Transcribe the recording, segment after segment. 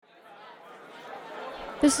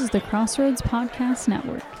This is the Crossroads Podcast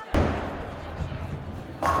Network.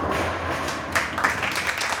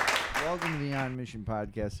 Welcome to the On Mission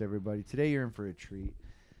Podcast, everybody. Today you're in for a treat.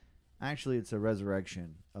 Actually, it's a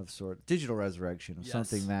resurrection of sort, digital resurrection of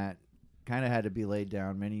something that kind of had to be laid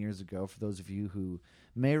down many years ago. For those of you who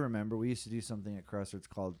may remember, we used to do something at Crossroads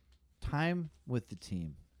called Time with the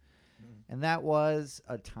Team. And that was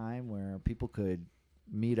a time where people could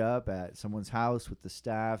meet up at someone's house with the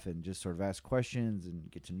staff and just sort of ask questions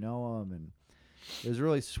and get to know them. And it was a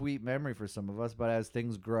really sweet memory for some of us. But as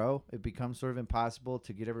things grow, it becomes sort of impossible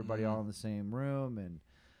to get everybody all in the same room. And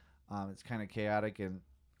it's kind of chaotic and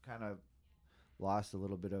kind of lost a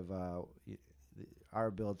little bit of our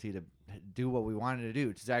ability to do what we wanted to do,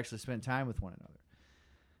 which is actually spend time with one another.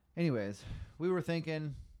 Anyways, we were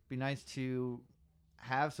thinking be nice to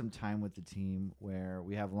have some time with the team where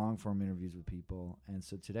we have long form interviews with people. And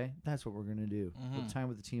so today, that's what we're going to do. A Time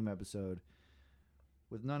with the Team episode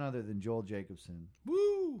with none other than Joel Jacobson.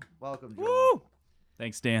 Woo! Welcome, Joel. Woo!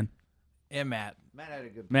 Thanks, Dan. And Matt. Matt had a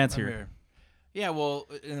good Matt's I'm here. Yeah, well,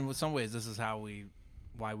 in some ways, this is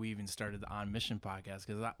why we even started the On Mission podcast.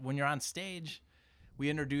 Because when you're on stage, we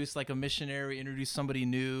introduce like a missionary, introduce somebody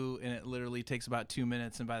new, and it literally takes about 2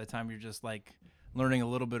 minutes. And by the time you're just like learning a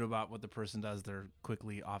little bit about what the person does, they're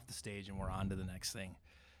quickly off the stage and we're on to the next thing.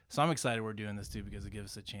 So I'm excited we're doing this too, because it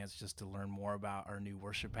gives us a chance just to learn more about our new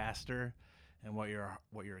worship pastor and what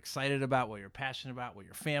you're excited about, what you're passionate about, what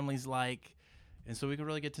your family's like. And so we can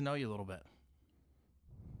really get to know you a little bit.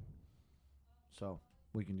 So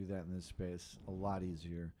we can do that in this space a lot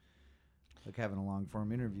easier. Like having a long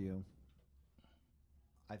form interview.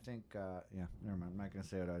 I think, never mind. I'm not going to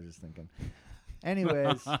say what I was just thinking.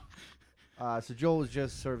 Anyways, so Joel was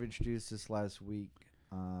just sort of introduced this last week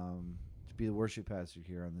to be the worship pastor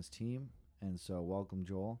here on this team. And so welcome,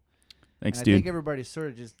 Joel. Thanks, and I dude. think everybody's sort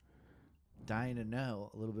of just dying to know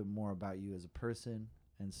a little bit more about you as a person.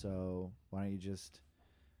 And so why don't you just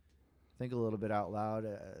think a little bit out loud?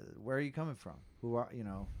 Where are you coming from?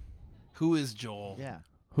 Who is Joel? Yeah.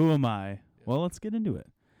 Who am I? Well, let's get into it.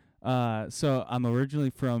 So I'm originally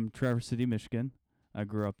from Traverse City, Michigan. I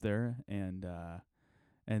grew up there and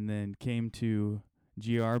then came to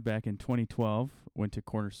GR back in 2012, went to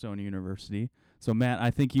Cornerstone University. So, Matt, I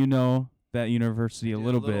think you know that university a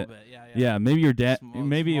little bit. Yeah, maybe your dad,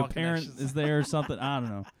 maybe a parent is there or something. I don't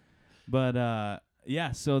know. But,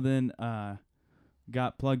 so then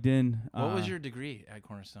got plugged in. What was your degree at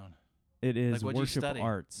Cornerstone? It is Like, what'd you worship study?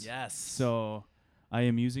 arts. Yes. So I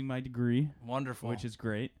am using my degree. Wonderful. Which is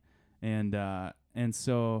great. And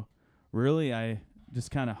so really I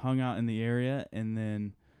just kind of hung out in the area and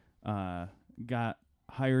then got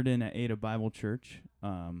hired in at Ada Bible Church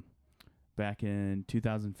back in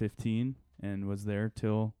 2015 and was there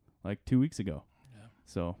till like 2 weeks ago. Yeah.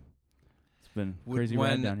 So it's been crazy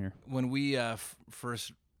ride down here. When we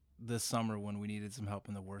first this summer, when we needed some help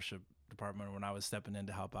in the worship department, when I was stepping in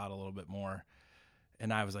to help out a little bit more,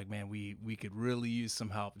 and I was like, man, we could really use some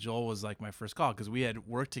help. Joel was like my first call because we had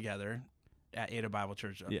worked together at Ada Bible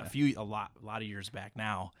Church a lot of years back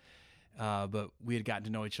now. But we had gotten to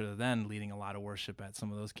know each other then, leading a lot of worship at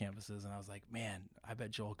some of those campuses. And I was like, man, I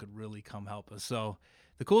bet Joel could really come help us. So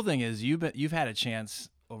the cool thing is you've had a chance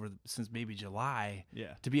since maybe July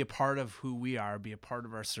to be a part of who we are, be a part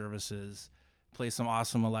of our services, play some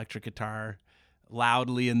awesome electric guitar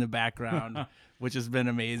loudly in the background, which has been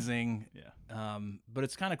amazing. Yeah. But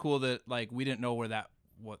it's kind of cool that like we didn't know what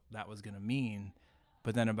that was going to mean.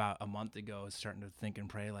 But then about a month ago, I was starting to think and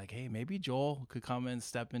pray like, hey, maybe Joel could come and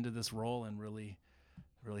step into this role and really,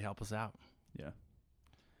 really help us out. Yeah.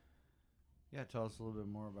 Yeah, tell us a little bit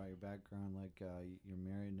more about your background. Like, you're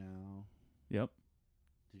married now. Yep.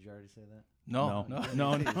 Did you already say that? No.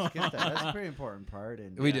 Skip that. That's a pretty important part.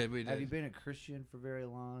 And We did. Have you been a Christian for very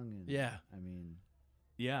long? And, Yeah. I mean.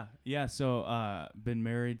 Yeah. So, been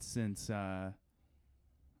married since,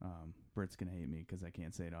 Britt's going to hate me because I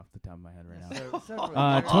can't say it off the top of my head right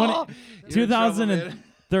now.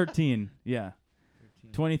 2013. Yeah.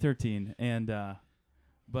 2013. And,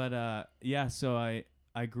 so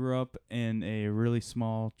I grew up in a really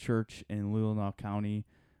small church in Leelanau County.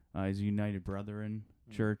 It's United Brethren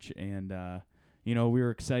Church. And, we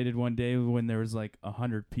were excited one day when there was like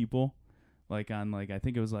 100 people, like on like, I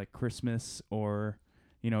think it was like Christmas or,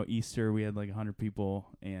 Easter, we had like 100 people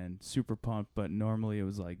and super pumped, but normally it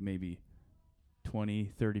was like maybe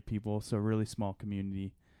 20, 30 people. So really small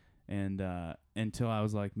community. And, until I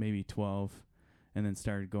was like maybe 12 and then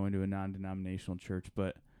started going to a non-denominational church.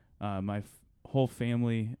 But, my whole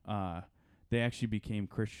family, they actually became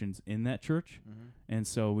Christians in that church. Mm-hmm. And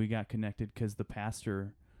so we got connected because the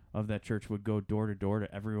pastor of that church would go door to door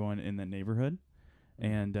to everyone in the neighborhood.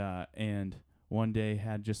 and one day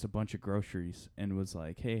had just a bunch of groceries and was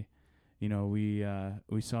like, hey,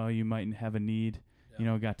 we saw you might have a need,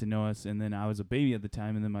 got to know us. And then I was a baby at the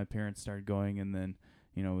time, and then my parents started going, and then,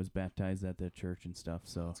 was baptized at the church and stuff.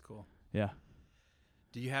 So that's cool. Yeah.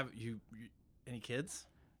 Do you have any kids?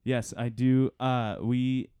 Yes, I do.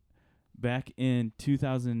 We back in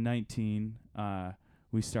 2019,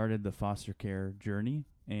 we started the foster care journey,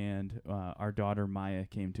 and our daughter Maya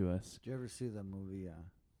came to us. Did you ever see the movie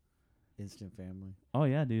Instant Family? Oh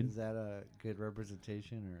yeah, dude. Is that a good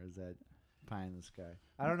representation, or is that pie in the sky?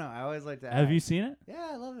 I don't know. I always like to ask. Have you seen it? Yeah,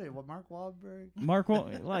 I love it. What, Mark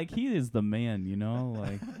Wahlberg? Like he is the man,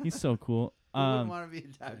 like he's so cool. Who wouldn't want to be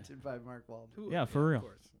adopted by Mark Wahlberg? Yeah, for real. Of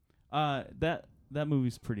course. That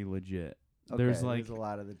movie's pretty legit. Okay, there's a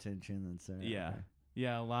lot of the tension that's there. Yeah. Okay.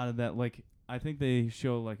 Yeah, a lot of that. Like, I think they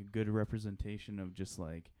show like a good representation of just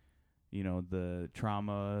like, the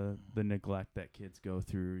trauma, the neglect that kids go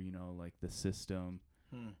through, like the system.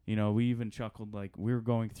 We even chuckled, like we were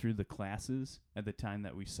going through the classes at the time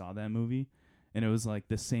that we saw that movie, and it was like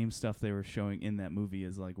the same stuff they were showing in that movie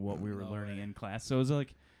as like what we were learning in class. So it was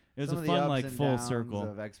like, it was Some a of the fun ups like and full downs circle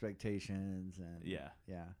of expectations and Yeah.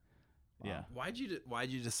 Wow. Yeah. Why'd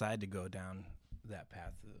you decide to go down that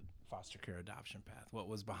path, the foster care adoption path? What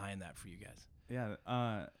was behind that for you guys?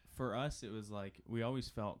 Yeah. For us, it was like we always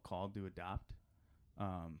felt called to adopt,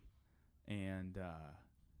 and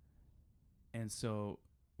so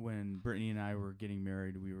when Brittany and I were getting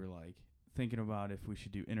married, we were like thinking about if we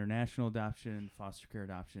should do international adoption, foster care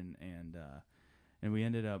adoption, and we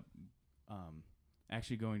ended up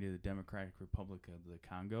actually going to the Democratic Republic of the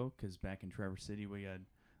Congo, because back in Traverse City we had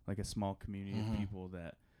like a small community of people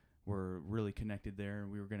that were really connected there,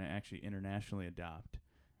 and we were going to actually internationally adopt.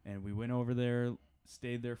 And we went over there,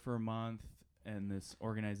 stayed there for a month, and this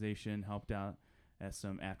organization helped out at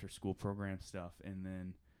some after-school program stuff. And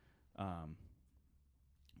then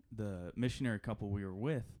the missionary couple we were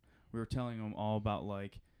with, we were telling them all about,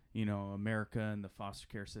 like, America and the foster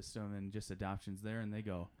care system and just adoptions there. And they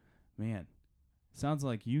go, man, sounds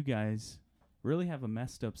like you guys really have a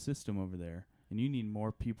messed up system over there, and you need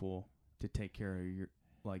more people to take care of your,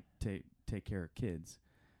 like, take care of kids.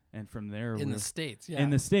 And from there, in the States.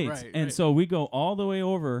 Right. So we go all the way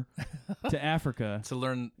over to Africa to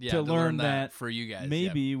learn that for you guys.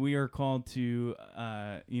 Maybe we are called to,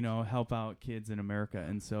 help out kids in America.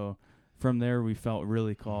 And so from there, we felt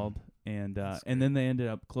really called. And then they ended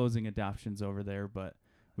up closing adoptions over there, but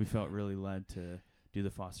we felt really led to do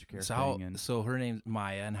the foster care thing. So her name's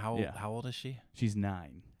Maya, and how old is she? She's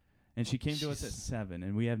 9. And she came to us at 7,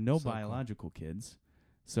 and we have no biological kids.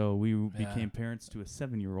 So we became parents to a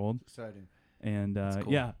 7-year-old. Exciting. And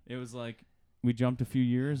cool. It was like we jumped a few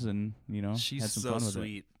years, and she's had some so fun with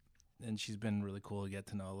sweet, and she's been really cool to get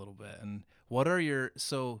to know a little bit. And what are you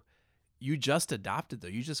just adopted though?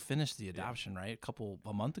 You just finished the adoption, right?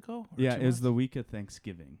 A month ago? Yeah, it was the week of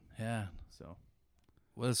Thanksgiving. Yeah. So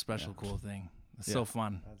what a special, cool thing. It's so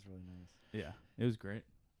fun. That's really nice. Yeah, it was great.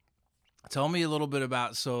 Tell me a little bit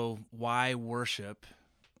about why worship.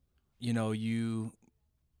 You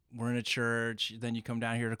were in a church, then you come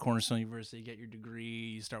down here to Cornerstone University, get your degree,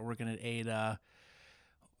 you start working at Ada.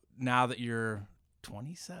 Now that you're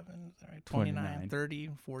 27, right? 29, 30,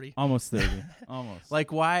 40? Almost 30. Almost.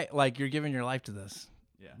 Like, why? Like, you're giving your life to this.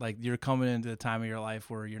 Yeah. Like, you're coming into a time of your life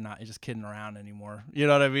where you're just kidding around anymore. You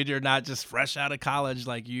know what I mean? You're not just fresh out of college.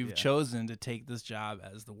 Like, you've chosen to take this job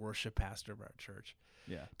as the worship pastor of our church.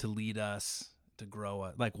 Yeah. To lead us, to grow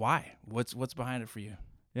us. Like, why? What's behind it for you?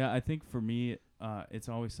 Yeah, I think for me, it's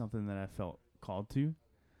always something that I felt called to,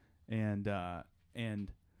 and I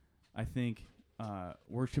think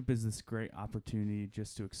worship is this great opportunity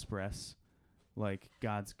just to express, like,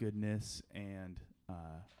 God's goodness, and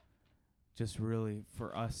just really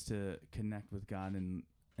for us to connect with God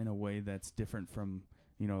in a way that's different from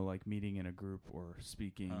like meeting in a group or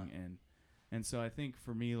speaking, and so I think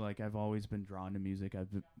for me, like, I've always been drawn to music. I've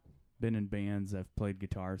been in bands. I've played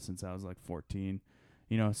guitar since I was like 14.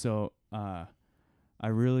 So I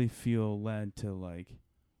really feel led to, like,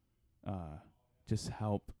 just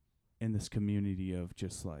help in this community of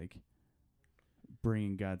just, like,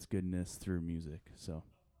 bringing God's goodness through music. So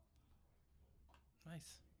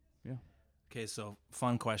nice. Yeah. Okay, so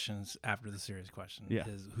fun questions after the serious question. Yeah.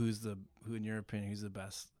 Is who in your opinion, who's the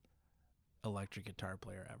best electric guitar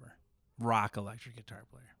player ever? Rock electric guitar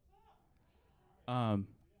player.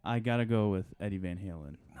 I gotta go with Eddie Van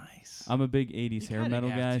Halen. Nice. I'm a big 80s hair metal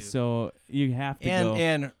guy, so you have to go.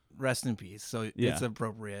 And rest in peace. So it's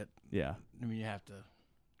appropriate. Yeah. I mean, you have to.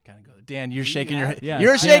 kind of go. Dan, you're shaking your head. Yeah,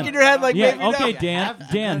 You're Dan. shaking your head like Yeah, maybe okay, no.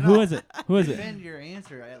 Dan, who is it? Who is it? Defend your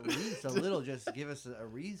answer at least a little. Just give us a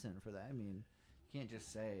reason for that. I mean, you can't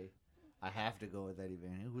just say, I have to go with Eddie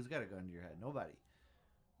Van Halen. Who's got a gun to your head? Nobody.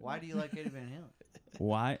 Why do you like Eddie Van Halen?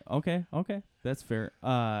 Why? Okay, that's fair.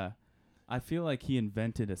 I feel like he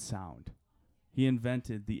invented a sound. He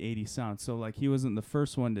invented the 80s sound. So like he wasn't the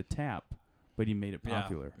first one to tap, but he made it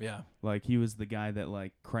popular. Yeah. Like he was the guy that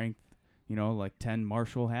like cranked, like 10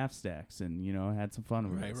 Marshall half stacks and had some fun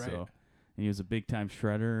with it. Right. So, and he was a big time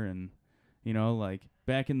shredder, and like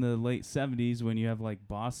back in the late 70s when you have like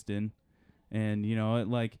Boston, and it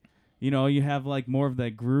like you have like more of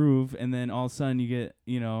that groove, and then all of a sudden you get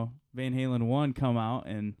Van Halen 1 come out,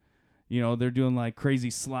 and they're doing like crazy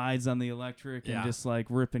slides on the electric and just like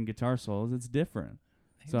ripping guitar solos. It's different.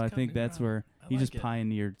 So I think that's where he just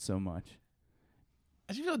pioneered so much.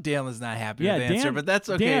 I just feel Dan was not happy Yeah, with the answer, Dan- but that's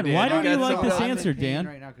okay. Dan, why don't got you like so- this I'm in answer, pain Dan?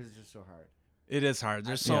 right now because it's just so hard. It is hard.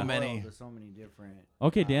 There's I so feel many. spoiled. There's so many different.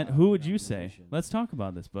 Okay, Dan, who would you say? combinations. Let's talk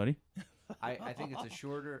about this, buddy. I think it's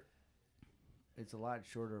a lot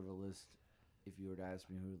shorter of a list if you were to ask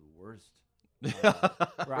me who the worst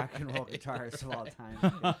rock and roll guitarists of all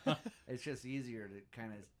time. It's just easier to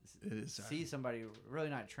kind of see somebody really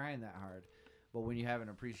not trying that hard. But when you have an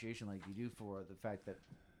appreciation like you do for the fact that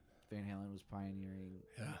Van Halen was pioneering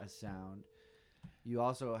a sound, you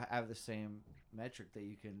also have the same metric that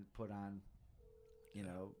you can put on,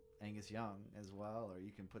 Angus Young as well, or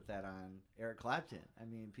you can put that on Eric Clapton. I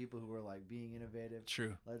mean, people who were like being innovative.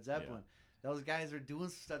 True. Led Zeppelin. Those guys are doing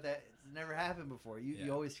stuff that never happened before.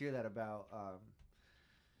 You always hear that about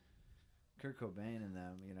Kurt Cobain and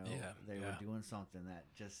them. They were doing something that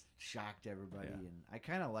just shocked everybody. Yeah. And I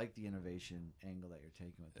kind of like the innovation angle that you're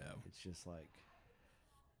taking with that. Yeah.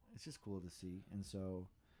 It's just cool to see. And so,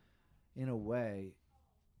 in a way,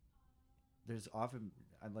 there's often,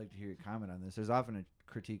 I'd like to hear your comment on this. There's often a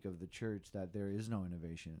critique of the church that there is no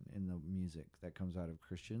innovation in the music that comes out of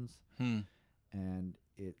Christians, and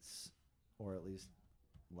it's, or at least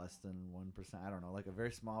less than 1%. I don't know, like a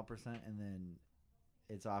very small percent, and then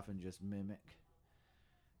it's often just mimic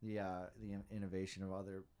the innovation of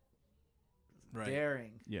other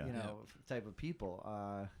daring, type of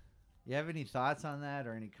people. You have any thoughts on that,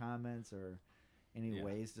 or any comments, or any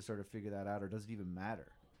ways to sort of figure that out, or does it even matter?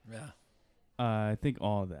 Yeah. I think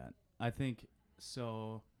all of that. I think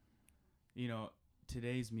so.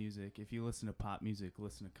 Today's music, if you listen to pop music,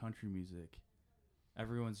 listen to country music,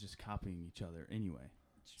 everyone's just copying each other anyway.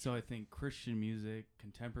 So I think Christian music,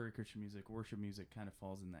 contemporary Christian music, worship music kind of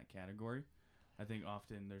falls in that category. I think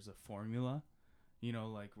often there's a formula,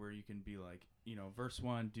 like where you can be like, verse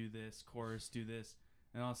 1, do this, chorus, do this,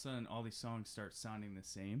 and all of a sudden all these songs start sounding the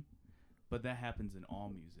same. But that happens in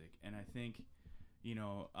all music. And I think,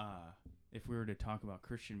 if we were to talk about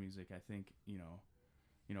Christian music, I think,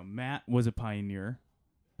 Matt was a pioneer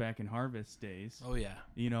back in Harvest days. Oh, yeah.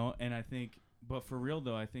 And I think, but for real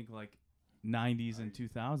though, I think like 90s and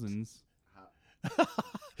 2000s,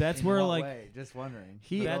 that's In where what like, way? Just wondering.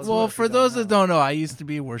 For those that don't know, I used to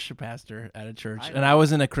be a worship pastor at a church, and I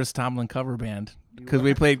was in a Chris Tomlin cover band because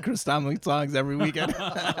we played Chris Tomlin songs every weekend.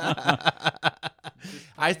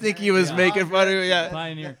 I think he was making fun of me.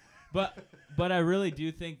 Pioneer. But I really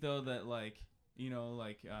do think though that late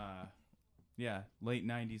 90s,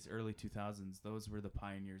 early 2000s, those were the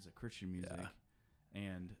pioneers of Christian music. Yeah.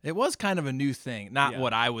 And it was kind of a new thing, not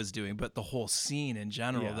what I was doing, but the whole scene in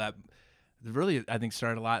general that really, I think,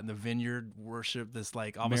 started a lot in the vineyard worship. This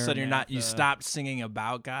like all of a sudden you stopped singing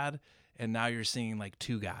about God, and now you're singing like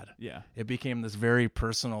to God. Yeah. It became this very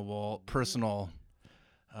personal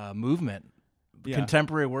movement.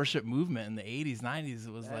 Contemporary worship movement in the 80s, 90s.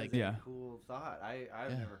 It was That is a cool thought.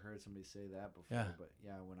 I've never heard somebody say that before. Yeah. But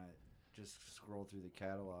when I just scroll through the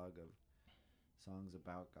catalog of songs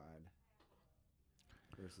about God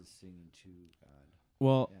versus singing to God.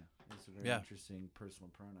 Well, it's a very interesting personal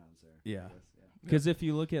pronouns there. Yeah. Because if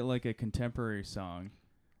you look at like a contemporary song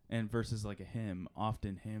and versus like a hymn,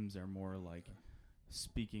 often hymns are more like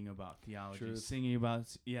speaking about theology, singing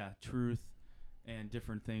about truth. And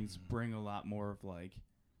different things bring a lot more of like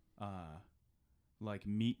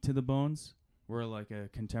meat to the bones. Where like a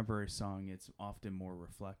contemporary song, it's often more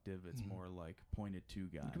reflective. It's more like pointed to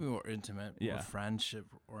God. It could be more intimate, more friendship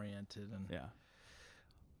oriented, and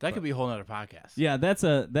that could be a whole nother podcast. Yeah, that's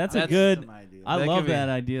a good. I love that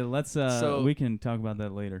idea. Let's so we can talk about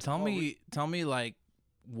that later. Tell me like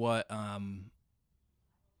what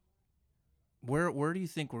where do you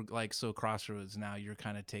think we're like? So Crossroads now, you're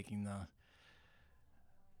kind of taking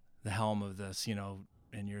the helm of this,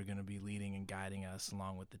 and you're going to be leading and guiding us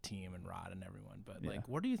along with the team and Rod and everyone. But like,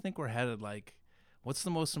 where do you think we're headed? Like, What's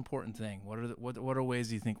the most important thing? What are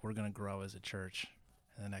ways you think we're going to grow as a church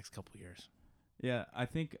in the next couple of years? Yeah, I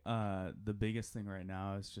think the biggest thing right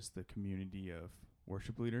now is just the community of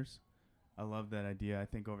worship leaders. I love that idea. I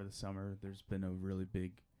think over the summer there's been a really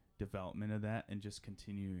big development of that and just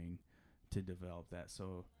continuing to develop that.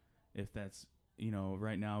 So if that's,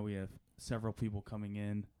 right now we have several people coming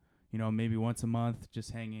in, maybe once a month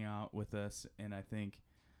just hanging out with us. And I think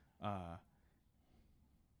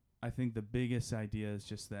the biggest idea is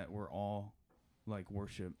just that we're all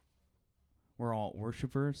worshipers,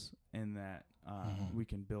 and that we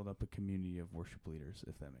can build up a community of worship leaders,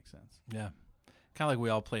 if that makes sense. Yeah. Kind of like we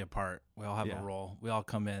all play a part. We all have Yeah. a role. We all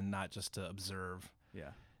come in not just to observe,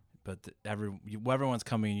 Yeah. but everyone's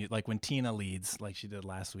coming. Like when Tina leads, like she did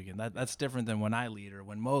last weekend, that's different than when I lead or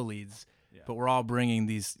when Mo leads. Yeah. But we're all bringing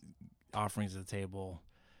these offerings to the table,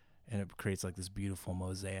 and it creates like this beautiful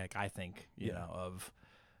mosaic, I think, you know,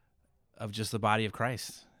 of just the body of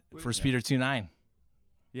Christ. 1 Peter 2:9.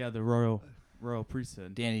 Yeah, the royal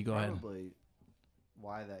priesthood. Danny, go ahead. Probably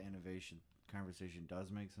why that innovation conversation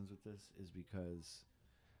does make sense with this is because,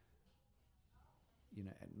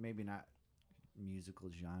 maybe not musical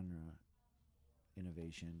genre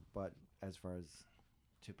innovation, but as far as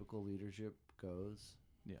typical leadership goes,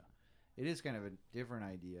 it is kind of a different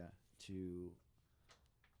idea to,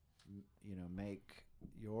 make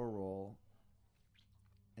your role,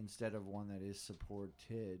 instead of one that is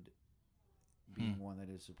supported, being one that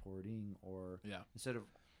is supporting, or instead of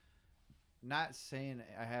not saying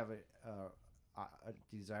I have a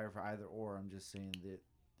desire for either or, I'm just saying that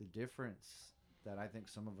the difference that I think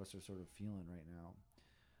some of us are sort of feeling right now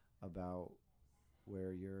about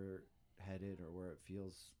where you're headed, or where it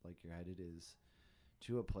feels like you're headed, is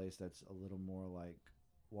to a place that's a little more like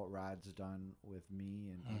what Rod's done with me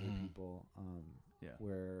and other people,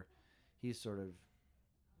 where he's sort of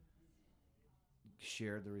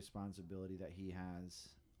shared the responsibility that he has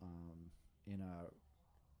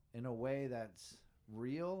in a way that's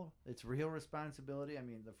real. It's real responsibility. I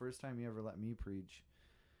mean, the first time he ever let me preach,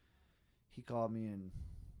 he called me and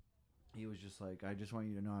he was just like, I just want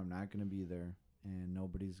you to know I'm not going to be there, and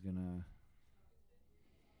nobody's going to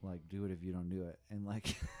do it if you don't do it. And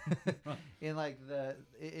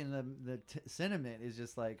the sentiment is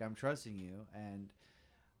just like, I'm trusting you, and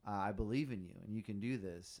I believe in you, and you can do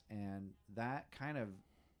this. And that kind of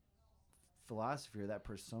philosophy, or that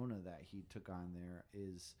persona that he took on there,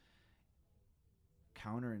 is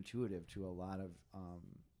counterintuitive to a lot of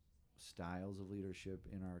styles of leadership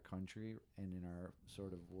in our country and in our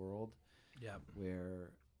sort of world,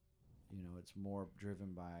 where it's more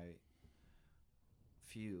driven by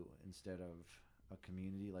few instead of a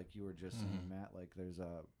community, like you were just saying, Matt. Like there's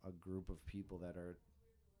a group of people that are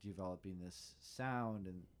developing this sound,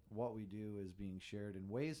 and what we do is being shared in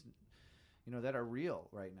ways that are real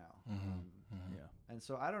right now. And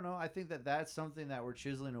so I don't know, I think that that's something that we're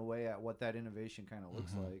chiseling away at, what that innovation kind of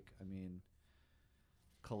looks like. I mean,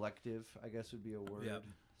 collective, I guess, would be a word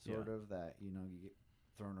sort of that you get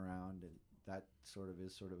thrown around, and that sort of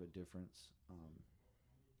is sort of a difference.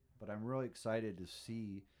 But I'm really excited to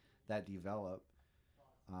see that develop,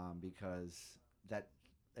 because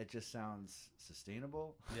it just sounds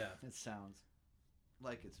sustainable. It sounds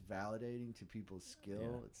like it's validating to people's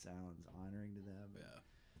skill. It sounds honoring to them.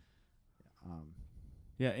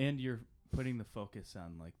 And you're putting the focus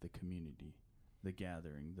on like the community, the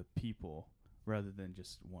gathering, the people, rather than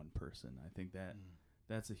just one person. I think that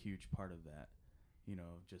that's a huge part of that.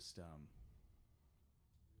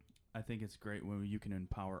 I think it's great when you can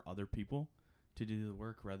empower other people to do the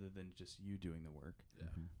work rather than just you doing the work.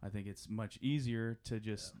 I think it's much easier to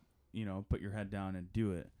just put your head down and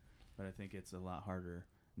do it, but I think it's a lot harder,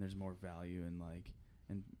 and there's more value in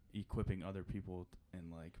and equipping other people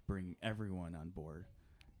and bringing everyone on board.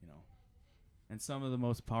 And some of the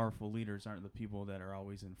most powerful leaders aren't the people that are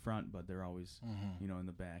always in front, but they're always in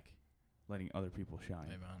the back, letting other people shine.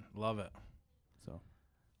 Amen. Love it. So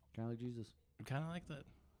kind of like Jesus. Kind of like that.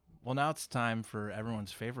 Well, now it's time for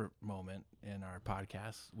everyone's favorite moment in our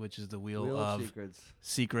podcast, which is the Wheel of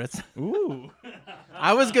Secrets. Ooh.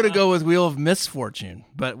 I was going to go with Wheel of Misfortune,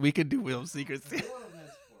 but we could do Wheel of Secrets.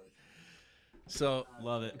 So,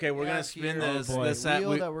 love it. Okay, we're going to spin this. The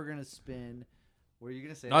wheel that we're going to spin. What are you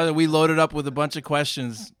going to say? No, we loaded up with a bunch of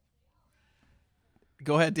questions.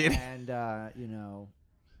 Go ahead, Danny. And,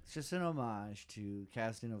 it's just an homage to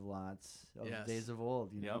casting of lots of the days of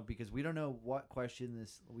old, because we don't know what question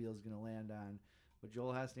this wheel is going to land on, but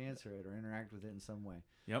Joel has to answer it or interact with it in some way.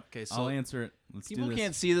 Yep. Okay, so I'll answer it. Let's do this. People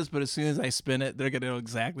can't see this, but as soon as I spin it, they're going to know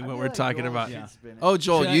exactly what we're like talking Joel about. should spin it. Oh,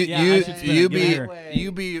 Joel, I should spin it you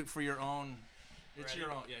better. be for your own It's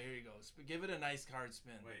your own. Yeah, here you go. Give it a nice hard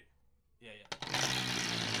spin. Wait. Yeah.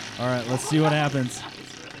 All right, let's see what happens.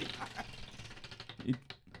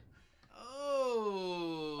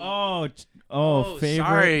 Oh, favorite.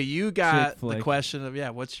 sorry, you got chick flick. the question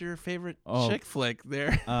of what's your favorite chick flick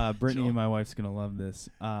there? Brittany, my wife's gonna love this.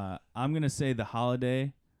 I'm gonna say The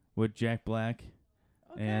Holiday with Jack Black.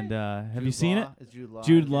 Okay. And have Jude you seen Law? it? Is Jude Law?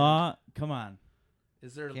 Jude in Law. Come on.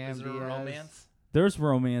 Is there Cam Diaz. romance? There's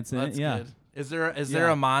romance in That's it. Yeah. good. Is there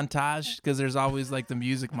a montage? Because there's always like the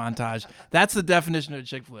music montage. That's the definition of a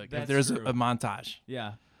chick flick. If That's there's true. a montage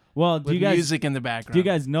Yeah. Well, do with you guys music in the background. do you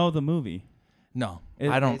guys know the movie? No, It-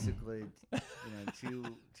 I don't. Basically,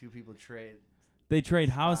 two people trade. They trade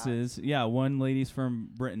houses. Yeah, one lady's from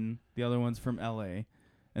Britain, the other one's from L.A.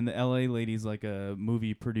 And the L.A. lady's like a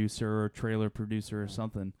movie producer or trailer producer or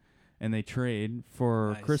something. And they trade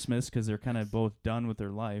for Nice. Christmas because they're kind of both done with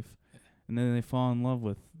their life. And then they fall in love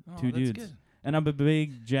with two that's dudes. good. And I'm a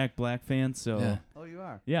big Jack Black fan, so Yeah. Oh, you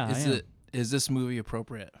are. yeah, I am. Is this movie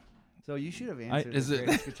appropriate? So you should have answered is the it-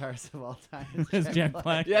 greatest guitarist of all time. It's Jack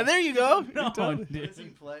Black. Yeah, there you go. No, What dude. does he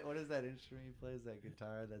play? What is that instrument he plays? That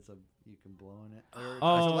guitar that's you can blow in it.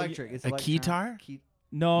 Oh, it's electric. It's a electronic. keytar?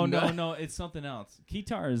 No, No. no, it's something else.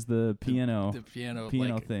 Keytar is the piano, The piano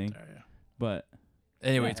Piano like, thing. yeah. but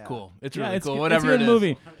Anyway, Yeah. it's cool. It's yeah, really it's cool. good. Whatever it's a good it is.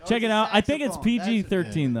 movie. Oh, Check it's it a out. I think it's saxophone. That's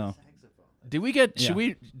PG-13 though. Saxophone. Did we get? Yeah. Should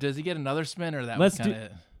we? Does he get another spin or that Let's was kind of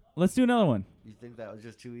it? Let's do another one. You think that was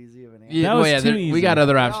just too easy of an answer? Yeah, That was well, too we easy. got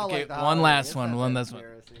other We options. all Okay, like the one holiday. last It's one. not One that last one.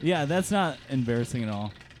 embarrassing. Yeah, that's not embarrassing at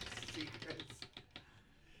all. Secrets.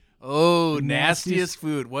 Oh, The nastiest nastiest-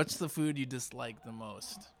 food. What's the food you dislike the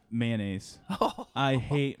most? Mayonnaise. Oh, I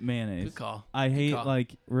hate mayonnaise. good call. I hate call.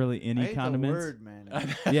 like really I any hate condiments. the word,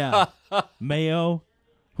 man. Yeah, mayo.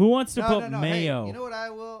 Who wants to put no. mayo? Hey, you know what I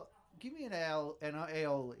will? Give me an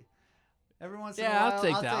aioli. Every once in a Yeah, while, I'll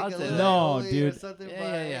take that. take I'll a take little that. No, aioli or dude. something, Yeah, but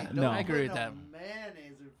yeah, hey, yeah. don't No. I agree put with that.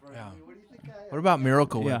 Mayonnaise in front Yeah. of me. What do you think I am? What about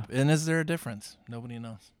Miracle Yeah. Whip? And is there a difference? Nobody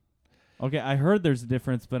knows. Okay, I heard there's a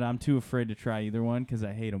difference, but I'm too afraid to try either one because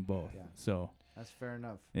I hate them both. Yeah. So That's fair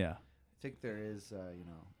enough. yeah. I think there is,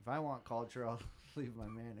 if I want culture, I'll leave my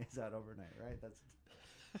mayonnaise out overnight, right?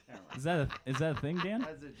 Never mind. Is that a thing, Dan?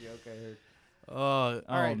 That's a joke I heard. Oh,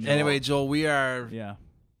 All right, no. Joel. Anyway, Joel, we are Yeah.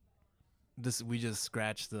 we just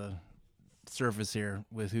scratched the surface here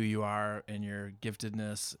with who you are and your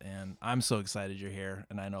giftedness, and I'm so excited you're here,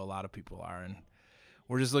 and I know a lot of people are, and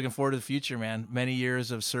we're just looking forward to the future, man. Many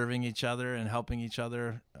years of serving each other and helping each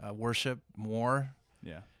other worship more.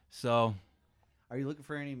 Yeah. So Are you looking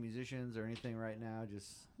for any musicians or anything right now?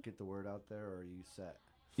 Just get the word out there, or are you set?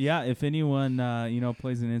 Yeah, if anyone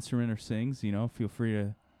plays an instrument or sings, feel free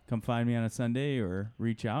to come find me on a Sunday or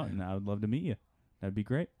reach out, and I would love to meet you. That'd be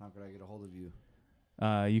great. How could I get a hold of you?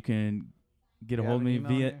 You can get a You hold of have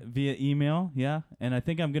me an email via email. Yeah, and I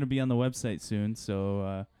think I'm going to be on the website soon.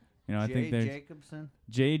 So I Jay think there's Jacobson.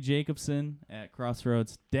 Jay Jacobson at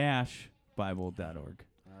crossroads-bible.org.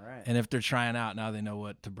 All right. and if they're trying out now, they know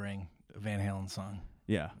what to bring. A Van Halen song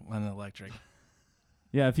Yeah, on the electric.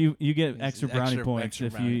 yeah. If you get It's extra brownie points, extra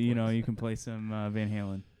if brownie you points. you can play some Van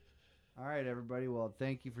Halen. All right, everybody. Well,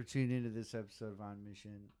 thank you for tuning into this episode of On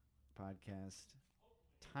Mission Podcast.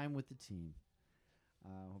 Time with the team.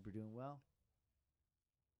 Hope you're doing well.